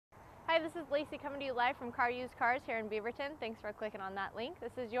Hi, this is Lacey coming to you live from Car Used Cars here in Beaverton. Thanks for clicking on that link.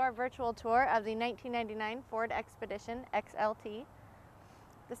 This is your virtual tour of the 1999 Ford Expedition XLT.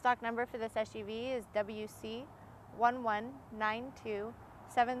 The stock number for this SUV is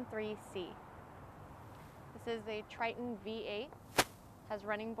WC19273C. This is a Triton V8. Has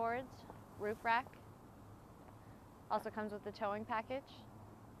running boards, roof rack. Also comes with the towing package.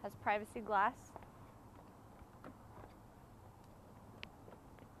 Has privacy glass.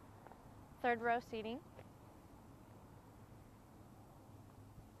 Third row seating.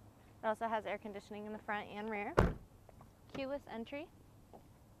 It also has air conditioning in the front and rear. Keyless entry.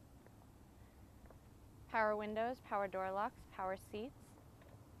 Power windows, power door locks, power seats.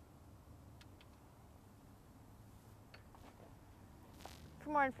 For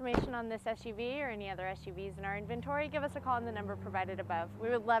more information on this SUV or any other SUVs in our inventory, give us a call on the number provided above. We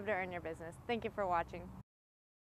would love to earn your business. Thank you for watching.